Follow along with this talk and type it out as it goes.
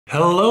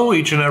Hello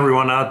each and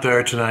everyone out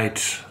there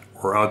tonight,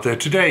 or out there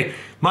today.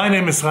 My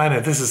name is Rainer,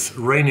 this is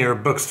Rainier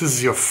Books, this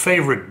is your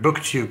favorite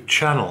booktube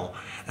channel,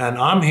 and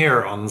I'm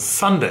here on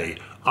Sunday,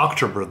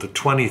 October the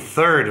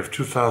 23rd of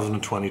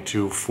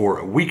 2022 for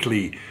a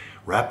weekly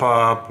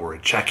wrap-up, or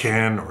a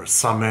check-in, or a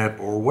summit,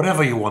 or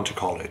whatever you want to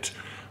call it.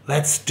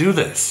 Let's do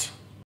this!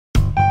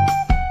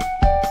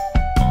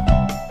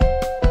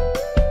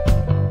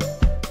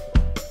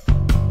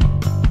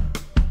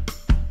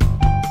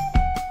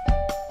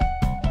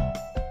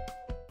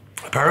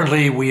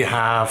 Apparently we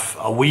have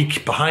a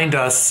week behind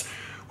us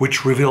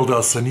which revealed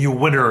us a new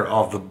winner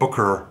of the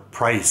Booker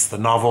Prize. The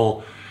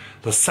novel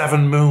The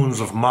Seven Moons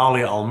of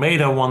Marley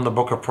Almeida won the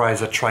Booker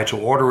Prize. I tried to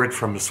order it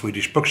from a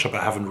Swedish bookshop.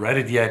 I haven't read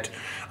it yet.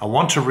 I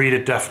want to read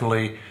it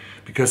definitely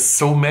because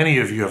so many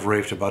of you have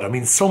raved about it. I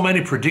mean, so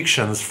many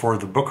predictions for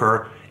the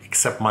Booker,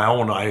 except my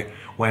own. I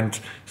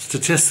went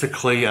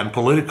statistically and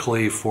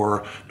politically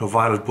for No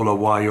Violet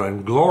Bulawayo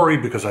and Glory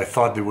because I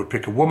thought they would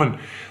pick a woman.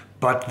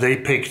 But they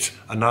picked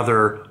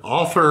another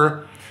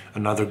author,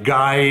 another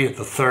guy,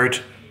 the third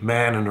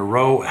man in a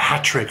row, a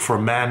hat trick for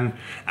men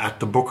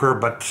at the Booker.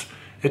 But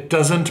it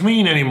doesn't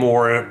mean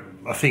anymore.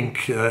 I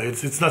think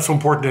it's not so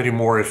important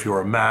anymore if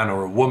you're a man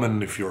or a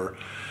woman, if you're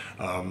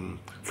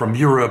from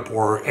Europe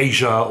or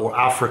Asia or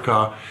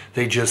Africa.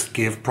 They just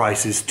give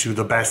prizes to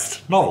the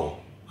best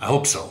novel. I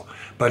hope so.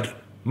 But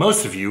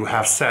most of you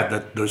have said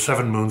that The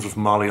Seven Moons of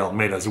Marley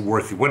Almeida is a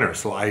worthy winner.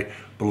 So I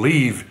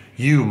believe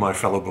you, my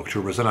fellow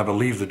booktubers, and I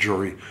believe the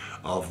jury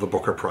of the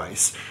Booker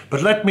Prize.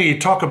 But let me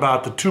talk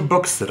about the two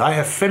books that I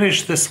have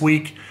finished this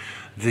week,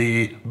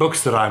 the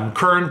books that I'm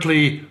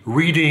currently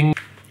reading.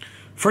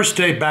 First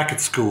day back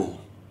at school.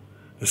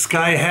 The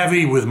sky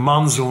heavy with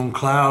monsoon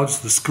clouds,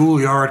 the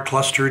schoolyard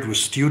clustered with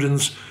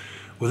students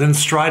within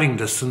striding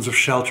distance of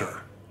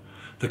shelter.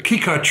 The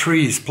kika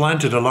trees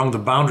planted along the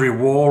boundary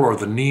wall or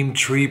the neem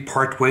tree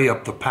partway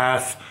up the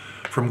path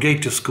from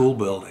gate to school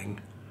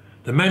building.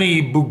 The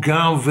many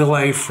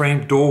bougainvillea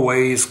framed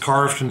doorways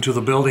carved into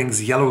the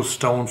building's yellow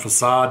stone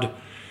facade.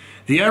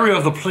 The area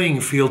of the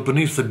playing field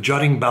beneath the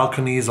jutting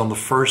balconies on the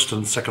first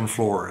and second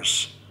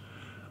floors.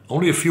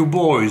 Only a few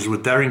boys,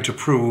 with daring to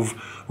prove,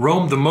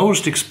 roamed the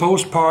most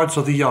exposed parts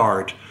of the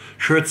yard,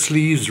 shirt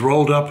sleeves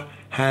rolled up,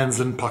 hands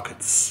in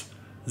pockets.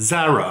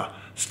 Zara,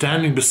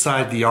 standing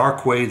beside the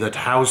archway that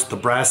housed the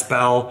brass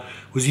bell,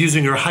 was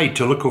using her height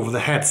to look over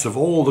the heads of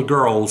all the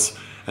girls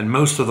and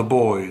most of the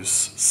boys,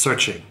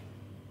 searching.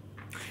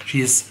 She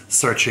is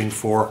searching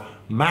for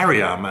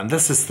Mariam, and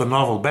this is the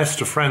novel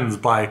Best of Friends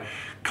by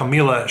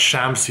Kamila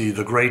Shamsie,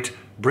 the great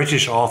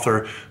British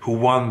author who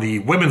won the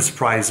Women's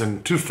Prize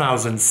in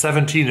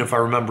 2017, if I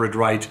remember it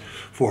right,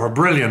 for her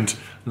brilliant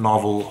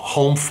novel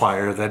Home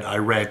Fire that I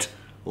read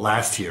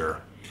last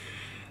year.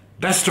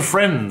 Best of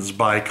Friends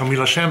by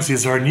Kamila Shamsie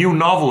is her new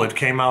novel. It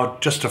came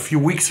out just a few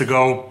weeks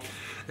ago.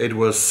 It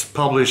was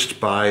published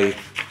by,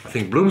 I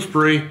think,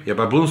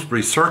 by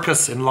Bloomsbury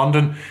Circus in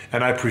London,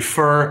 and I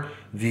prefer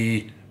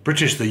the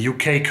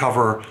UK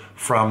cover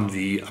from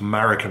the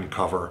American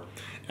cover.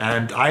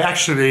 And I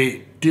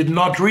actually did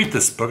not read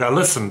this book. I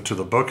listened to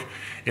the book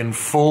in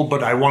full,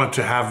 but I wanted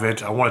to have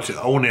it. I wanted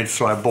to own it,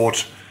 so I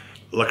bought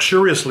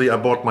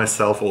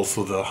myself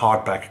also the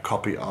hardback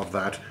copy of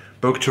that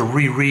book to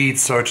reread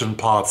certain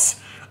parts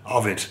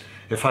of it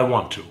if I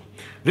want to.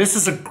 This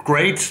is a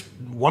great,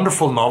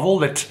 wonderful novel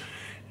that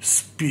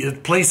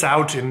plays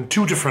out in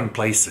two different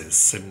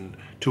places, in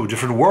two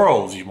different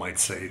worlds, you might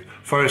say.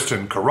 First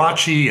in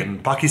Karachi in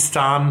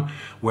Pakistan,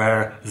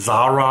 where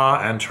Zara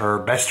and her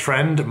best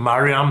friend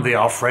Mariam, they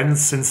are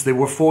friends since they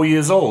were 4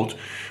 years old,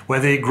 where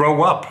they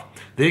grow up.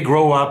 They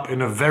grow up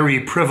in a very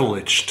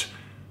privileged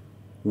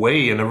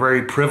way, in a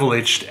very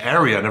privileged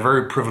area, in a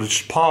very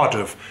privileged part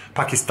of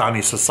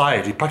Pakistani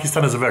society.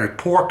 Pakistan is a very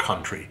poor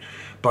country,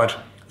 but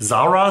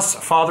Zara's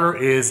father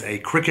is a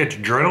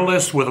cricket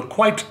journalist with a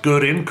quite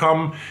good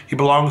income. He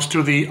belongs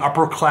to the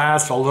upper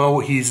class, although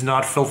he's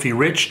not filthy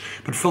rich.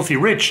 But filthy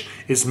rich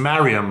is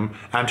Mariam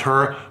and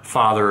her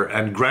father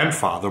and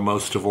grandfather,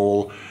 most of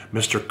all,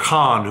 Mr.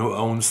 Khan, who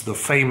owns the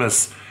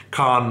famous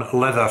Khan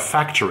leather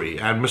factory.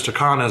 And Mr.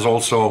 Khan has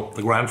also,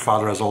 the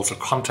grandfather has also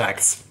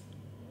contacts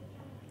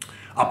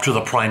up to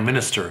the Prime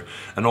Minister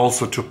and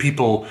also to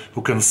people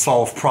who can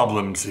solve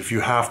problems if you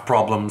have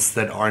problems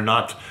that are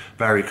not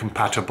very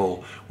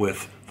compatible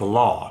with the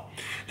law.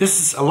 This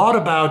is a lot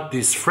about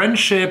this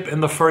friendship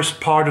in the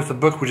first part of the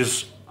book, which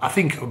is, I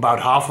think,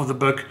 about half of the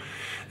book.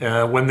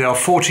 When they are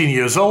 14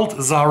 years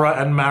old, Zara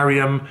and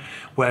Mariam,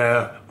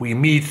 where we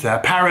meet their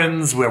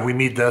parents, where we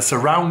meet their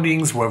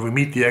surroundings, where we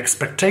meet the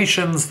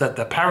expectations that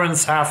their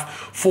parents have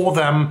for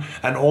them,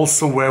 and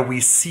also where we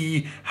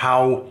see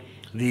how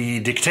the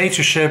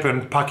dictatorship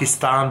in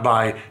Pakistan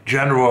by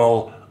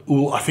General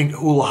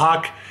Ul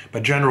Haq,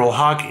 but General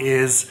Haq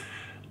is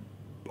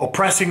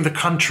oppressing the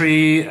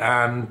country,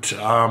 and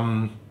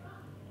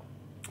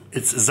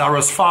it's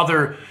Zara's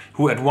father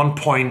who at one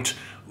point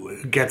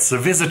gets a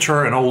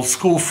visitor, an old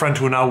school friend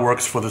who now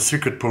works for the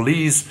secret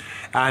police,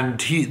 and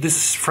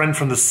this friend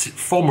from the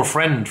former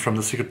friend from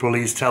the secret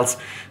police tells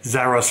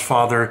Zara's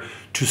father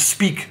to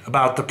speak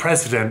about the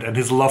president and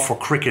his love for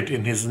cricket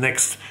in his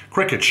next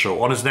cricket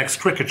show, on his next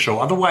cricket show.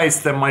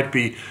 Otherwise, there might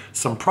be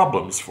some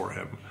problems for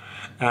him.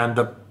 And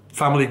the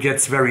family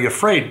gets very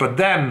afraid. But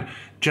then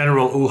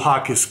General ul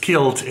Haq is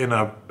killed in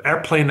an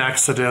airplane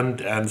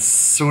accident, and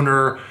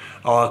sooner,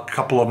 a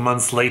couple of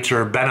months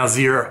later,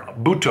 Benazir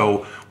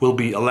Bhutto will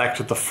be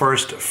elected the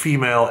first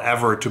female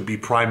ever to be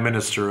Prime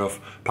Minister of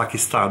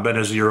Pakistan,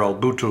 Benazir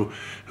al-Bhutto,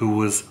 who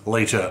was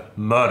later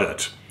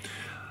murdered,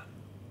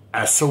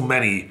 as so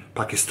many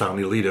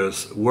Pakistani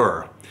leaders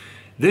were.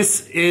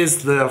 This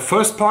is the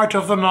first part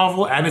of the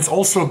novel, and it's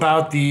also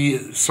about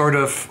the sort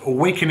of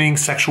awakening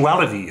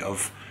sexuality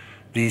of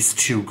these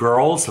two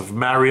girls, of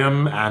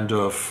Mariam and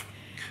of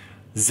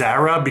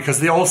Zara, because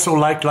they also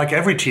like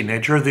every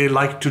teenager, they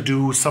like to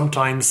do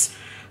sometimes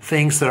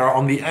things that are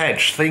on the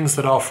edge, things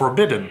that are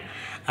forbidden.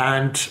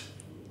 And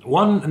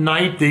one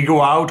night they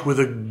go out with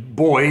a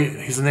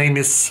boy, I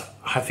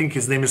think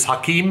his name is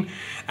Hakim,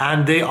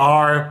 and they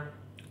are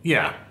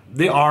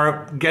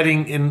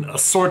getting in a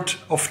sort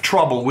of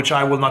trouble, which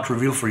I will not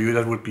reveal for you,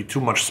 that would be too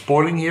much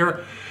spoiling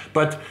here.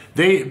 But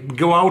they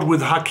go out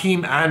with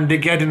Hakim and they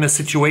get in a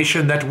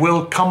situation that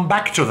will come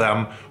back to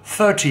them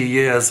 30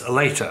 years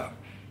later.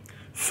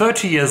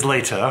 30 years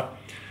later,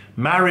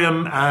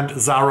 Mariam and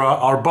Zara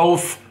are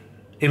both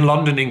in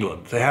London,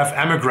 England. They have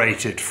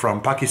emigrated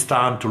from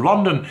Pakistan to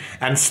London,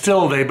 and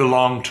still they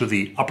belong to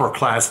the upper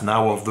class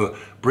now of the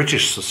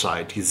British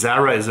society.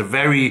 Zara is a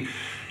very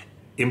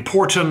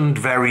important,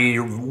 very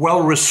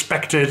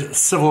well-respected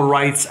civil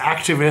rights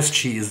activist.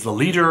 She is the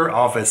leader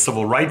of a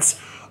civil rights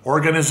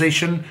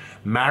organization.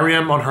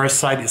 Mariam, on her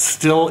side, is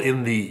still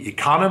in the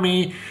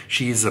economy.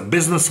 She's a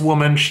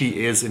businesswoman.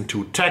 She is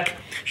into tech.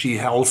 She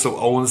also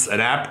owns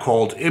an app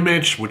called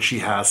Image, which she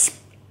has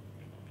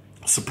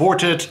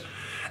supported.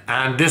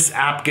 And this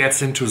app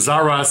gets into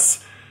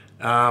Zara's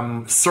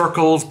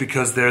circles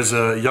because there's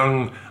a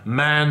young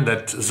man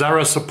that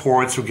Zara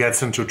supports who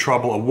gets into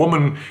trouble. A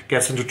woman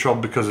gets into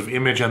trouble because of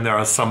Image, and there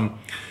are some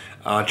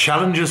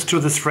challenges to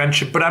this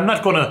friendship, but I'm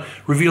not going to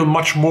reveal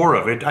much more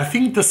of it. I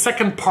think the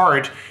second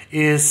part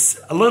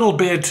is a little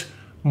bit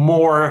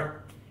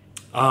more,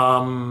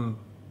 a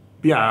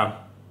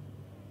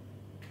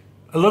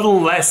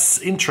little less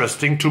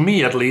interesting, to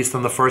me at least,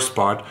 than the first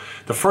part.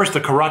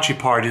 The Karachi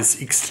part, is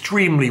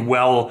extremely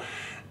well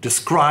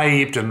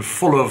described and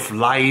full of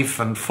life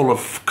and full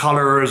of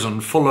colors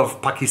and full of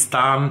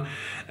Pakistan.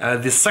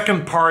 The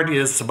second part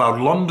is about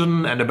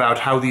London and about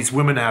how these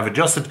women have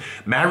adjusted.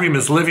 Mariam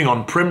is living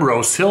on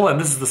Primrose Hill, and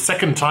this is the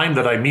second time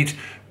that I meet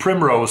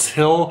Primrose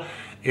Hill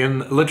in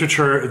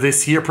literature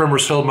this year.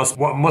 Primrose Hill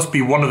must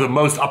be one of the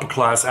most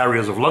upper-class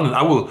areas of London.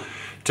 I will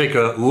take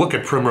a look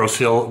at Primrose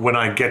Hill when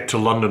I get to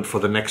London for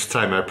the next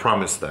time, I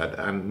promise that.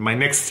 And my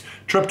next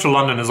trip to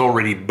London is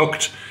already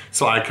booked,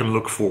 so I can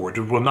look forward.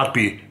 It will not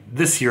be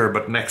this year,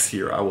 but next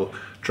year I will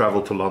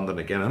travel to London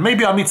again. And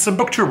maybe I'll meet some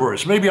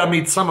booktubers. Maybe I'll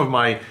meet some of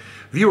my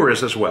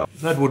viewers as well.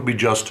 That would be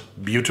just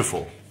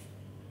beautiful.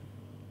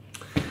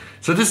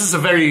 So this is a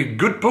very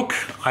good book.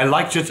 I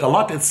liked it a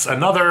lot. It's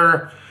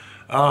another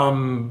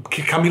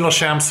Kamila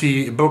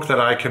Shamsie book that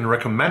I can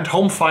recommend.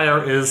 Home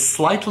Fire is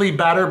slightly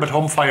better, but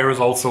Home Fire is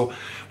also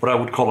what I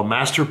would call a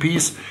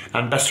masterpiece.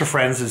 And Best of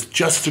Friends is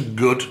just a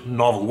good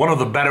novel. One of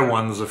the better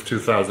ones of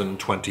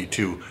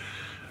 2022,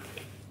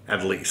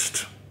 at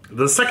least.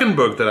 The second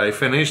book that I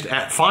finished,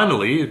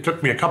 finally, it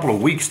took me a couple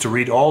of weeks to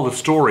read all the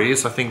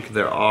stories. I think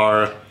there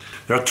are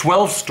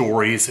 12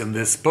 stories in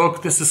this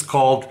book. This is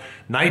called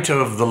Night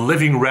of the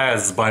Living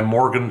Res by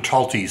Morgan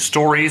Talty.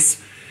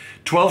 Stories,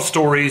 12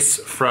 stories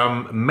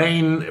from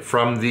Maine,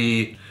 from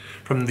the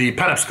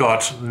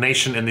Penobscot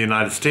Nation in the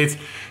United States.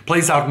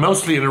 Plays out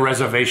mostly in a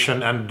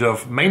reservation, and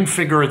the main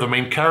figure, the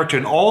main character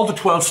in all the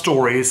 12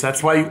 stories,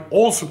 that's why you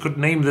also could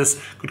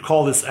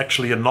call this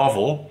actually a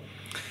novel,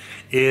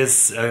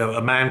 is a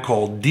man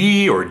called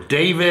D, or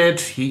David.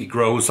 He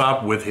grows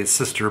up with his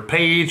sister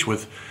Paige,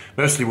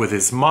 mostly with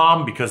his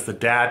mom, because the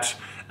dad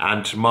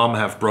and mom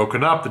have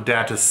broken up. The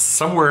dad is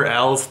somewhere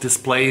else,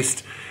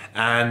 displaced,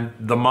 and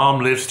the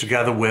mom lives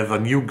together with a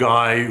new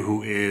guy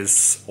who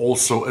is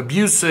also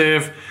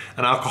abusive,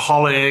 an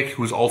alcoholic,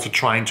 who's also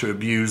trying to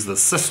abuse the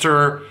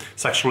sister,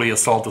 sexually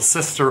assault the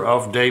sister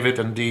of David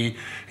and Dee.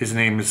 His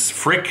name is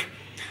Frick.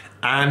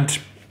 And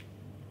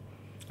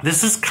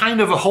this is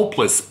kind of a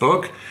hopeless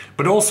book,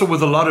 but also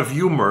with a lot of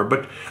humor.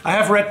 But I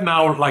have read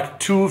now like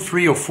 2,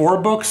 3, or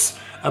 4 books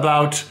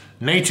about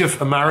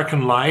Native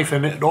American life,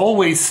 and it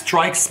always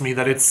strikes me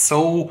that it's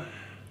so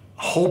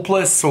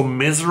hopeless, so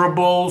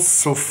miserable,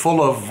 so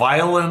full of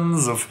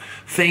violence, of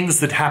things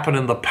that happen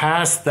in the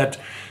past that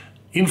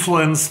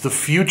influence the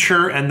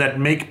future and that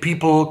make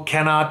people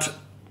cannot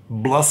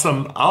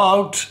blossom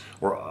out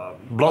or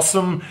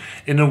blossom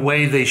in a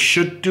way they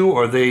should do,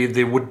 or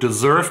they would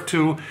deserve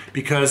to,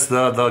 because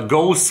the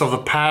ghosts of the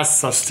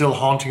past are still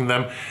haunting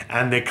them,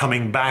 and they're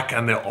coming back,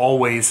 and they're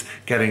always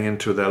getting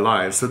into their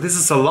lives. So this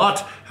is a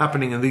lot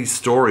happening in these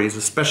stories,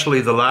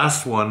 especially the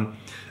last one,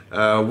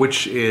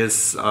 which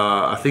is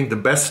I think the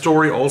best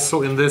story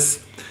also in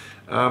this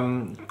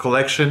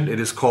collection. It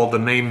is called The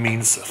Name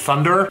Means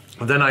Thunder.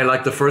 And then I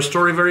like the first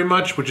story very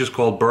much, which is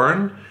called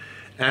Burn.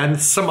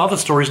 And some other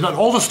stories. Not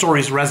all the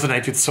stories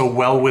resonated so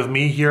well with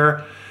me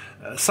here.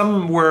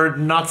 Some were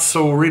not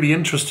so really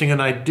interesting,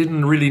 and I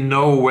didn't really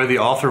know where the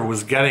author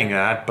was getting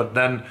at. But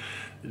then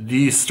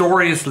the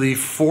stories, the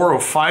 4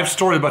 or 5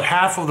 stories, about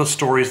half of the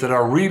stories that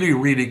are really,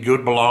 really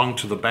good belong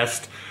to the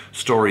best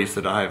stories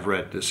that I have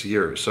read this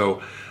year.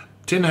 So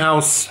Tin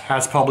House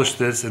has published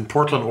this in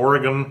Portland,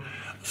 Oregon.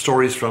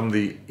 Stories from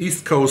the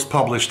East Coast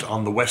published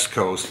on the West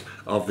Coast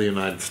of the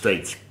United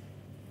States.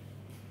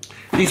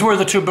 These were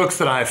the 2 books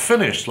that I have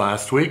finished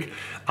last week.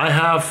 I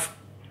have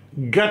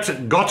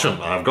gotten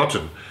a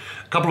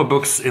couple of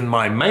books in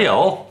my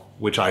mail,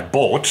 which I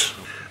bought.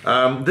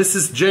 This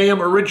is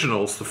JM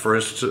Originals, the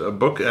first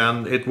book,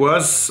 and it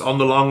was on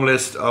the long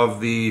list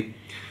of the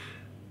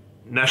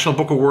National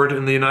Book Award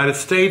in the United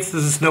States.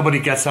 This is Nobody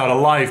Gets Out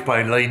Alive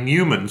by Leigh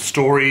Newman.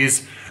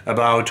 Stories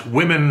about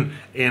women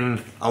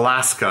in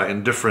Alaska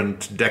in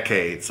different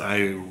decades.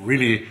 I'm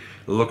really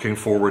looking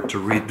forward to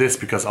read this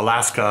because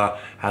Alaska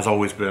has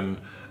always been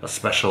a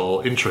special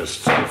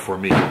interest for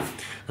me.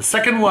 The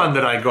second one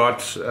that I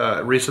got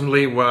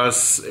recently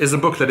is a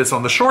book that is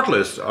on the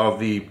shortlist of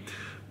the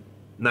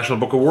National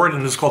Book Award,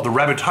 and it's called The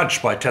Rabbit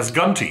Hutch by Tess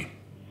Gunty.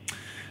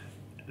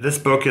 This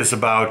book is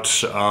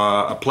about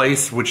a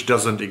place which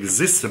doesn't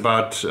exist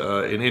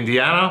in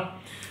Indiana,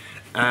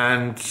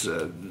 and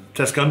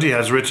Tess Gunty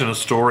has written a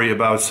story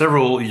about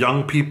several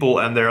young people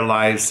and their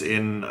lives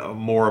in a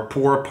more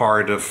poor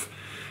part of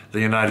the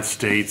United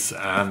States,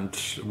 and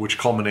which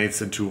culminates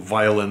into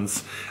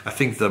violence. I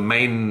think the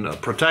main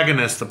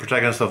protagonist, the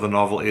protagonist of the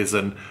novel, is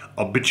an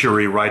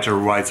obituary writer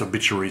who writes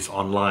obituaries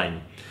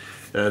online.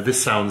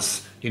 This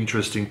sounds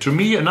interesting to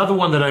me. Another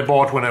one that I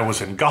bought when I was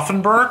in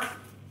Gothenburg,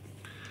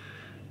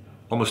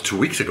 almost 2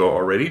 weeks ago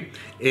already,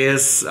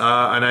 is,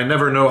 and I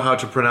never know how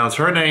to pronounce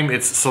her name,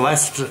 it's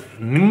Celeste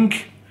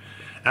Nink,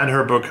 and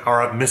her book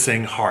Our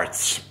Missing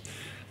Hearts.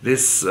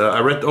 This, I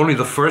read only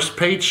the first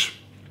page,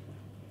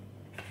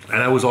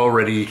 and I was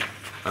already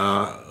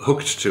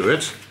hooked to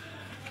it.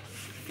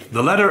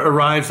 The letter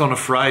arrives on a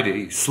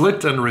Friday,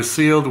 slit and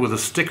resealed with a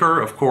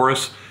sticker, of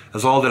course,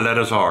 as all the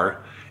letters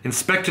are.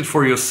 Inspected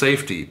for your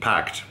safety,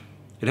 packed.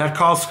 It had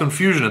caused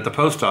confusion at the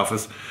post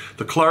office,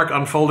 the clerk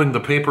unfolding the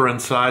paper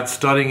inside,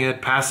 studying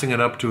it, passing it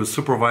up to a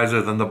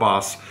supervisor, then the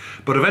boss.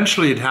 But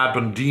eventually it had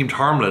been deemed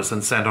harmless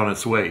and sent on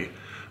its way.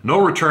 No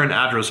return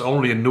address,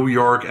 only in New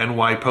York,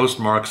 NY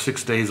postmark,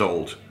 6 days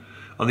old.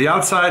 On the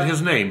outside,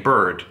 his name,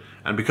 Bird.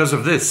 And because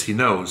of this, he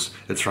knows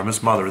it's from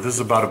his mother. This is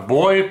about a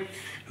boy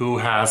who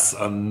has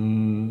a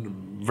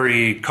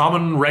very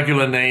common,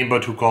 regular name,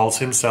 but who calls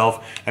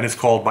himself, and is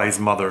called by his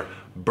mother,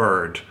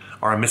 Bird.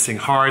 Our Missing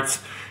Hearts,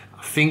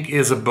 I think,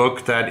 is a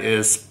book that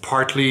is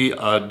partly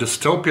a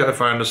dystopia,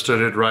 if I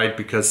understood it right,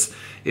 because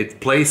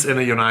it plays in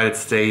the United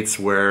States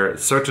where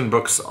certain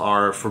books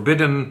are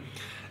forbidden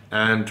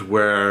and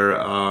where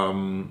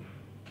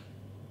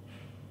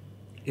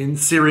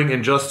searing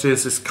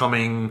injustice is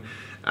coming,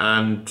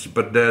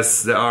 but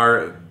there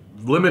are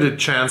limited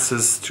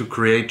chances to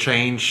create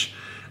change,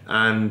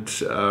 and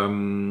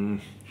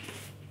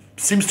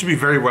seems to be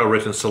very well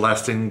written.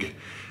 Celeste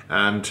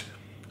and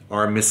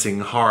Our Missing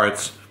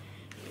Hearts,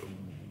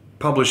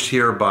 published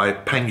here by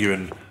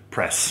Penguin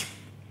Press.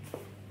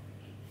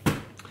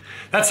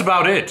 That's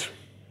about it.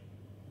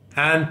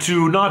 And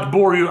to not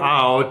bore you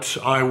out,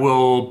 I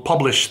will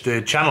publish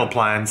the channel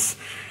plans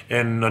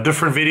in a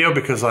different video,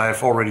 because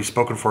I've already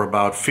spoken for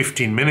about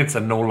 15 minutes,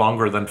 and no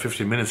longer than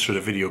 15 minutes should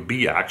a video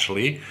be,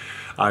 actually.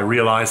 I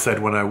realize that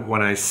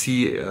when I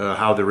see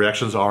how the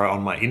reactions are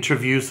on my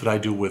interviews that I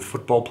do with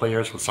football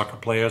players, with soccer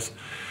players,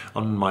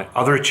 on my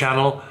other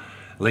channel,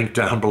 link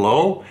down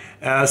below.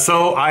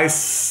 So I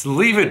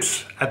leave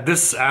it at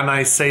this, and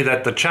I say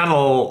that the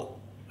channel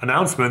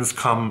announcements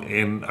come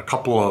in a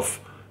couple of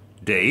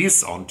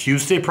days. On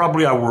Tuesday,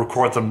 probably, I will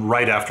record them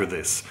right after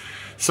this.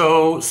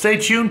 So stay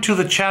tuned to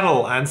the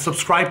channel and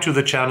subscribe to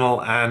the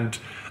channel, and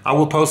I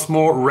will post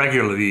more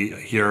regularly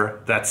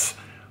here. That's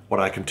what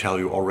I can tell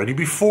you already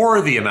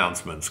before the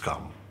announcements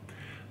come.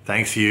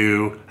 Thanks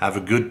you. Have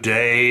a good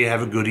day.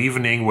 Have a good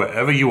evening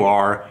wherever you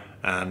are,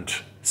 and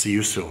see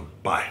you soon.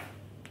 Bye.